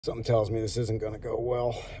Something tells me this isn't going to go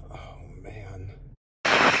well. Oh, man.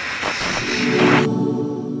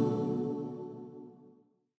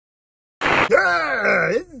 Yeah,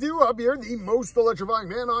 it's Duhop here, the most electrifying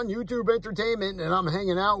man on YouTube entertainment, and I'm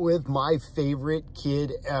hanging out with my favorite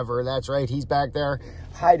kid ever. That's right, he's back there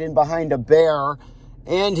hiding behind a bear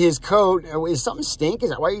and his coat. Is something stink? Is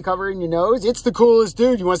that why you're covering your nose? It's the coolest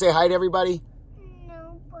dude. You want to say hi to everybody?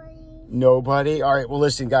 Nobody. Nobody? All right, well,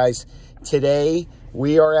 listen, guys. Today,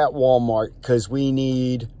 we are at Walmart because we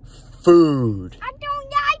need food. I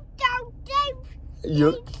don't think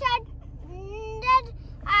you said that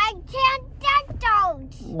I can't get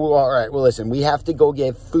those. Well, all right. Well, listen, we have to go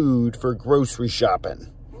get food for grocery shopping.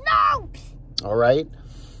 No. All right?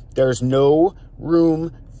 There's no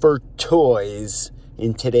room for toys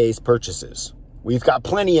in today's purchases. We've got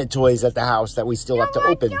plenty of toys at the house that we still have to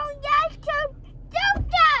open. I don't like to do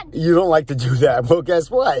that. You don't like to do that? Well,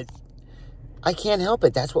 guess what? I can't help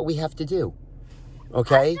it. That's what we have to do.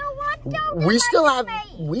 Okay? I don't want to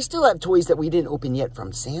we still have toys that we didn't open yet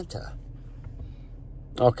from Santa.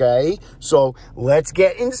 Okay? So, let's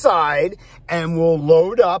get inside and we'll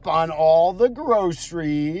load up on all the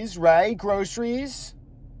groceries, right? Groceries?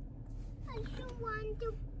 I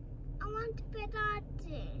want to put that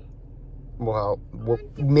there. Well,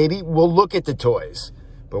 maybe we'll look at the toys,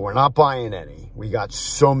 but we're not buying any. We got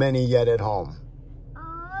so many yet at home.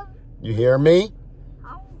 You hear me?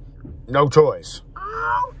 Oh. No toys.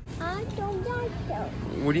 Oh, I don't like those.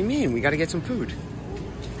 What do you mean? We got to get some food.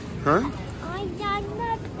 Huh? I don't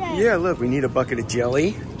like them. Yeah, look, we need a bucket of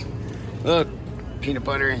jelly. Look, peanut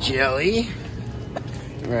butter and jelly.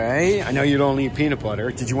 Right? I know you don't need peanut butter.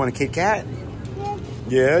 Did you want a Kit Kat? Yes.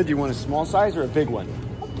 Yeah, do you want a small size or a big one?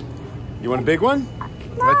 You want a big one?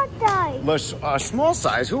 Small size. Small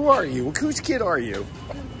size? Who are you? Whose kid are you?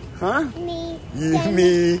 Huh? Me.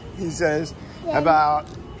 Me, he says. Yeah. How about,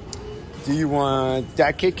 do you want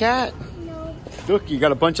that Kit Kat? No. Look, you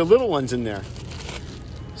got a bunch of little ones in there.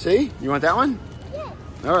 See? You want that one? Yes.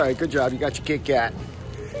 All right, good job. You got your Kit Kat.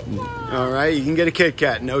 Kat. All right, you can get a Kit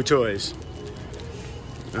Kat, no toys.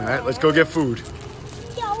 All right, let's go get food.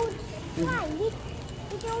 We don't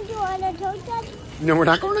do all the toy section. No, we're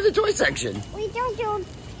not going to the toy section. We don't do,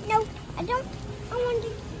 no, I don't want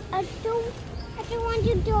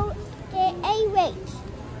to do the A-rate.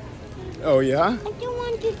 Oh, yeah? I don't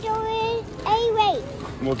want to do it A-rate.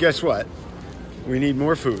 Well, guess what? We need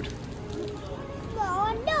more food.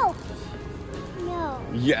 No.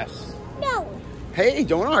 Yes. No. Hey,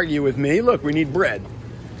 don't argue with me. Look, we need bread.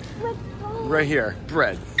 What? Right here,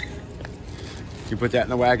 bread. Can you put that in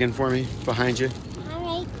the wagon for me, behind you?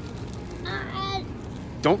 All right.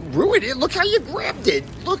 Don't ruin it. Look how you grabbed it.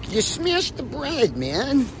 Look, you smashed the bread,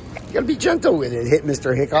 man. You gotta be gentle with it,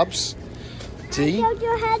 Mr. Hiccups. See? I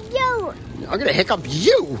don't have you. I'm gonna hiccup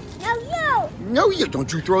you. No, you. No, you don't.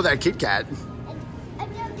 You throw that Kit Kat. I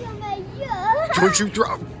don't do you. Don't you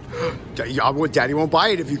throw. Daddy won't buy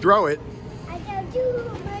it if you throw it. I don't do you.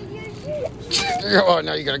 Oh,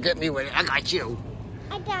 no, you're gonna get me with it. I got you.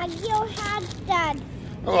 I thought you had that.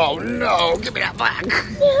 Oh, no. Give me that back.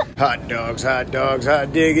 Hot dogs, hot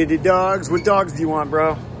diggity dogs. What dogs do you want,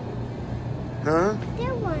 bro? Huh?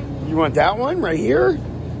 That one. You want that one right here?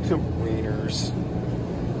 Wieners.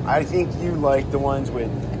 I think you like the ones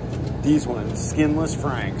with these ones, skinless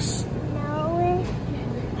Franks. No.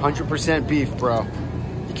 100% beef, bro.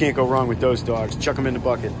 You can't go wrong with those dogs. Chuck them in the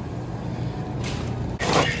bucket.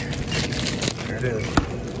 There it is.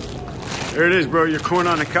 There it is, bro. Your corn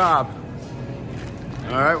on the cob.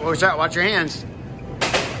 All right, watch that. Watch your hands.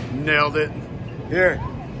 Nailed it. Here.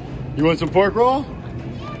 You want some pork roll?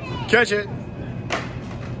 Catch it.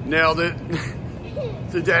 Nailed it.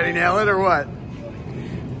 Did Daddy nail it or what?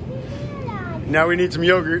 Now we need some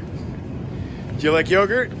yogurt. Do you like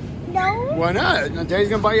yogurt? No. Why not? Daddy's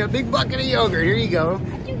gonna buy you a big bucket of yogurt. Here you go. I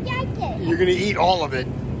don't like it. You're gonna eat all of it.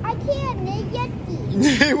 I can't. It's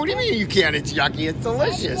yucky. What do you mean you can't? It's yucky. It's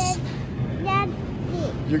delicious. That's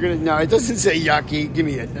You're gonna, no, it doesn't say yucky. Give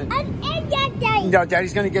me it. it. It's yucky. No,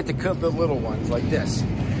 Daddy's gonna get the little ones like this.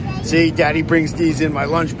 See, Daddy brings these in my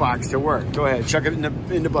lunchbox to work. Go ahead, chuck it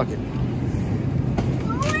in the bucket.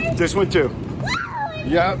 This one too.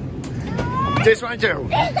 Yep. This one too.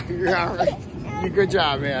 Yeah. Good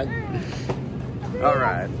job, man. All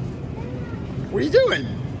right. What are you doing?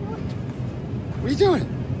 What are you doing?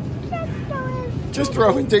 Just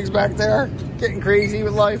throwing things back there? Getting crazy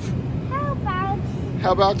with life?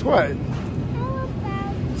 How about what?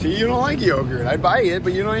 See, you don't like yogurt. I'd buy it,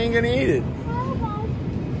 but you ain't gonna eat it.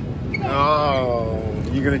 Oh,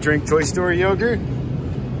 you gonna drink Toy Story yogurt?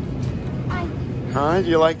 Huh? Do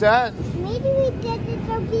you like that? Maybe we did it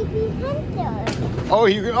so we be hunter.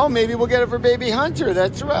 Oh, maybe we'll get it for baby Hunter.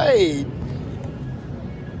 That's right.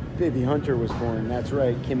 Baby Hunter was born. That's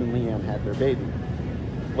right. Kim and Leanne had their baby.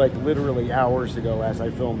 Like literally hours ago as I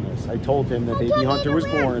filmed this. I told him that baby Hunter was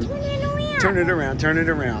born. Turn it around. Turn it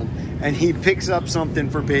around. And he picks up something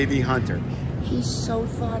for baby Hunter. He's so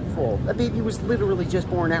thoughtful. That baby was literally just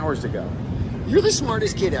born hours ago. You're the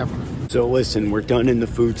smartest kid ever. So listen, we're done in the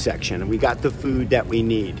food section and we got the food that we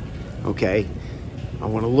need. Okay? I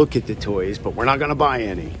want to look at the toys, but we're not going to buy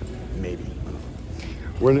any. Maybe.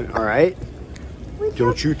 All right?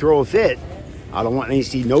 Don't you throw a fit. I don't want any,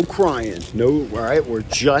 see, no crying. No, all right? We're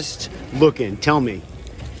just looking. Tell me.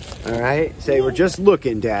 All right? Say, we're just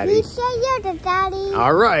looking, Daddy. You say you're the daddy.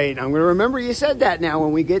 All right. I'm going to remember you said that now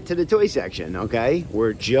when we get to the toy section, okay?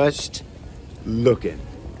 We're just looking.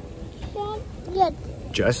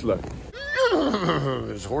 Just look.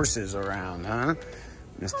 There's horses around, huh?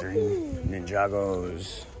 Mr.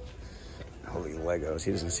 Ninjago's. Holy Legos.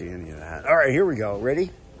 He doesn't see any of that. All right, here we go.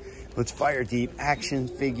 Ready? Let's fire deep. Action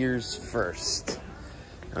figures first.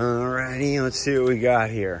 All righty, let's see what we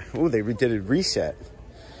got here. Oh, they did a reset.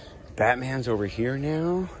 Batman's over here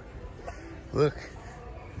now. Look.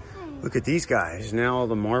 Look at these guys. Now all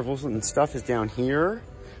the Marvels and stuff is down here.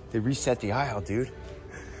 They reset the aisle, dude.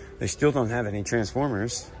 They still don't have any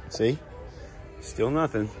Transformers. See? Still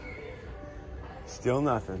nothing. Still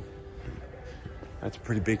nothing. That's a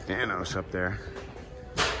pretty big Thanos up there.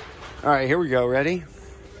 All right, here we go. Ready?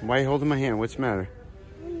 Why are you holding my hand? What's the matter?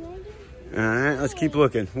 All right, let's keep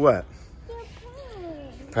looking. What?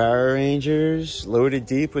 Power Rangers. Loaded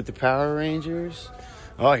deep with the Power Rangers.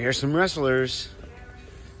 Oh, here's some wrestlers.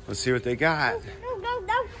 Let's see what they got. No,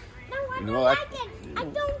 I don't like it. I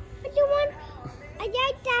don't want. I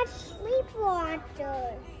like that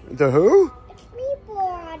sleepwalker. The who?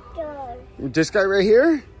 Sleepwalker. This guy right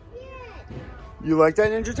here? Yeah. You like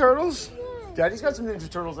that Ninja Turtles? Yeah. Daddy's got some Ninja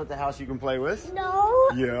Turtles at the house you can play with. No.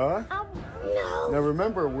 Yeah? No. Now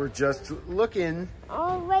remember, we're just looking.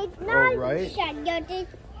 All right. No. All right.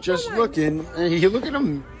 Just looking. Hey, you look at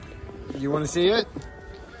them. You want to see it?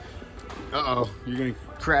 Uh-oh. You're going to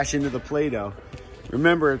crash into the Play-Doh.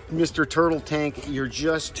 Remember, Mr. Turtle Tank, you're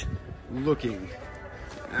just looking.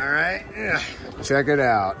 All right? Yeah. Check it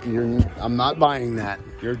out. I'm not buying that.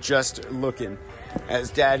 You're just looking. As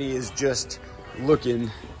Daddy is just looking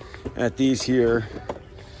at these here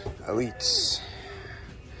elites.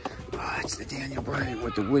 Oh, it's the Daniel Bryan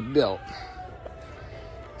with the wood belt.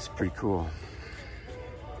 It's pretty cool.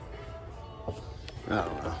 I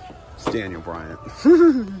don't know. It's Daniel Bryan.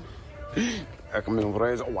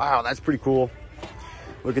 Wow, that's pretty cool.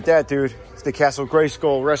 Look at that, dude. It's the Castle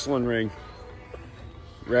Grayskull wrestling ring.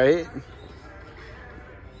 Right?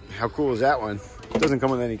 How cool is that one? It doesn't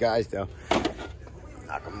come with any guys, though.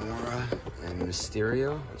 Nakamura and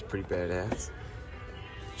Mysterio. That's pretty badass.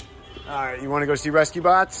 All right, you want to go see Rescue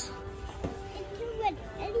Bots?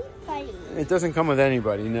 It doesn't come with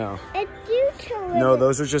anybody, no. No,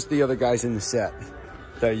 those are just the other guys in the set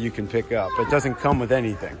that you can pick up. It doesn't come with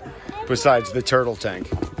anything besides the turtle tank.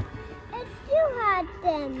 I do have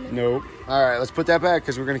them. Nope. All right, let's put that back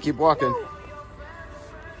because we're going to keep walking.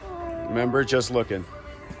 Remember, just looking.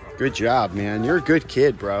 Good job, man. You're a good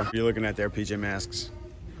kid, bro. You're looking at their PJ Masks.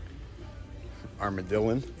 Armadillo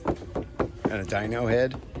and a dino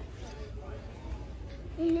head.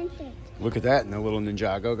 Look at that, and the little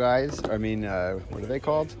Ninjago guys. I mean, what are they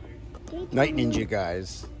called? Night Ninja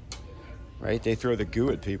guys. Right? They throw the goo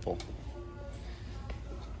at people.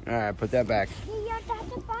 All right, put that back.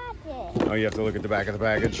 Oh, you have to look at the back of the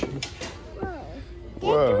package?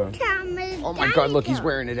 Whoa. Oh my God, look, he's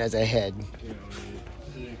wearing it as a head.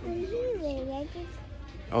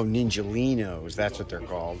 Oh, Ninjalinos, that's what they're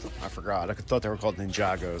called. I forgot. I thought they were called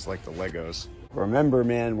Ninjagos, like the Legos. Remember,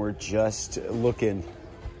 man, we're just looking,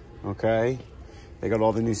 okay? They got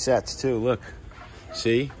all the new sets, too. Look,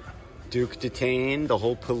 see? Duke detained, the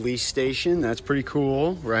whole police station. That's pretty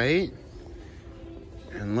cool, right?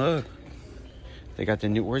 And look, they got the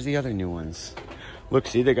new, where's the other new ones? Look,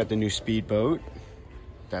 see, they got the new speedboat.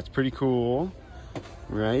 That's pretty cool,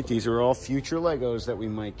 right? These are all future Legos that we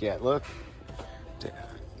might get. Look.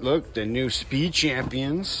 Look, the new Speed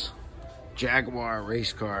Champions, Jaguar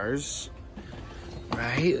race cars,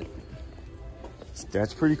 right?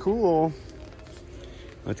 That's pretty cool.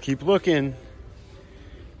 Let's keep looking,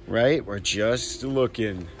 right? We're just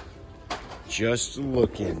looking, just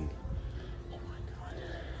looking. Oh my God,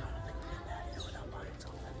 how did they get that new without buying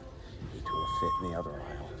something? Need to fit in the other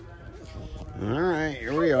aisle. All right,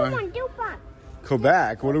 here we are. Go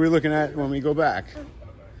back. What are we looking at when we go back?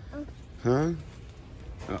 Huh?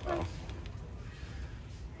 Uh-oh.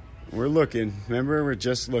 We're looking. Remember, we're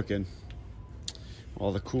just looking.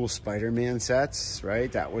 All the cool Spider-Man sets,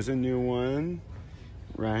 right? That was a new one,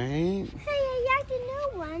 right? Hey, I like the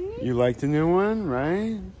new one. You like the new one,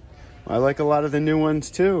 right? I like a lot of the new ones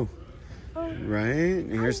too, right?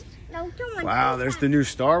 And here's, wow, there's the new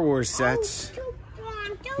Star Wars sets.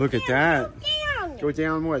 Look at that. Go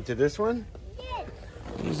down what, to this one? Yes.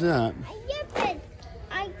 What's that?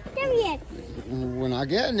 We're not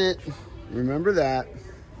getting it. Remember that.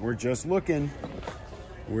 We're just looking.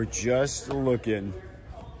 We're just looking.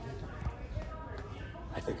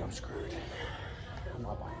 I think I'm screwed. I'm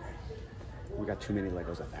not buying it. We got too many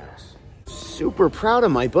Legos at the house. Super proud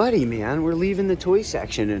of my buddy, man. We're leaving the toy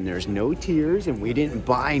section and there's no tears and we didn't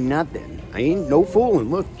buy nothing. I ain't no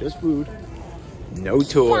fooling. Look, just food. No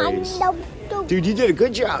toys. Dude, you did a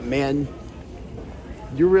good job, man.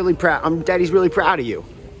 You're really proud. Daddy's really proud of you.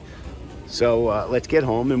 So let's get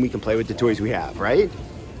home and we can play with the toys we have, right?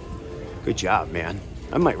 Good job, man.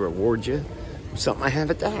 I might reward you with something I have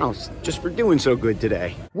at the house just for doing so good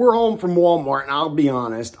today. We're home from Walmart and I'll be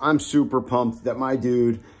honest, I'm super pumped that my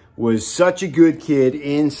dude was such a good kid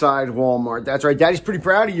inside Walmart. That's right, Daddy's pretty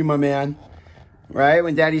proud of you, my man. Right?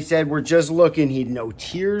 When Daddy said we're just looking, he'd no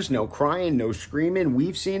tears, no crying, no screaming.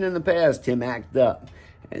 We've seen in the past him act up.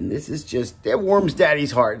 And this is just, it warms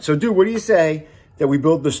Daddy's heart. So dude, what do you say that we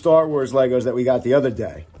build the Star Wars Legos that we got the other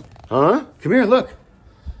day? Huh? Come here, look.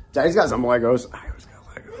 Daddy's got some Legos. I always got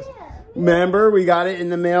Legos. Remember, we got it in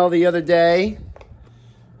the mail the other day.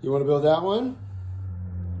 You want to build that one?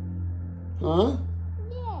 Huh?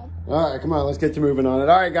 Yeah. All right, come on, let's get to moving on it.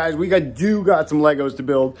 All right, guys, we got some Legos to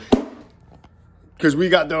build because we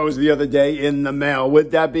got those the other day in the mail.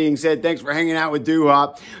 With that being said, thanks for hanging out with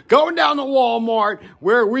Duhop. Going down to Walmart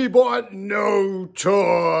where we bought no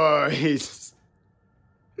toys.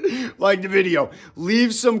 Like the video.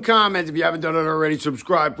 Leave some comments if you haven't done it already.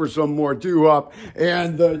 Subscribe for some more Duhop.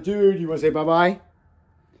 And dude, you want to say bye-bye?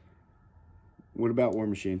 What about War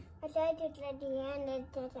Machine? I tried to let the hand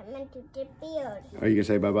that doesn't meant to dip beard. Are you going to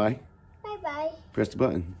say bye-bye? Bye-bye. Press the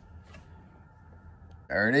button.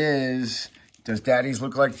 There it is. Does Daddy's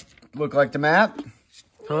look like the map?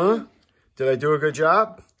 Huh? Did I do a good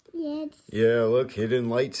job? Yes. Yeah, look, hidden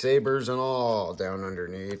lightsabers and all down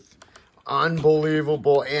underneath.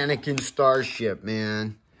 Unbelievable Anakin Starship,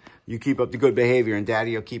 man. You keep up the good behavior and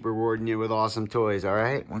Daddy will keep rewarding you with awesome toys, all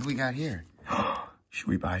right? What do we got here? Should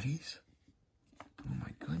we buy these? Oh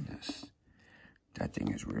my goodness. That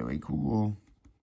thing is really cool.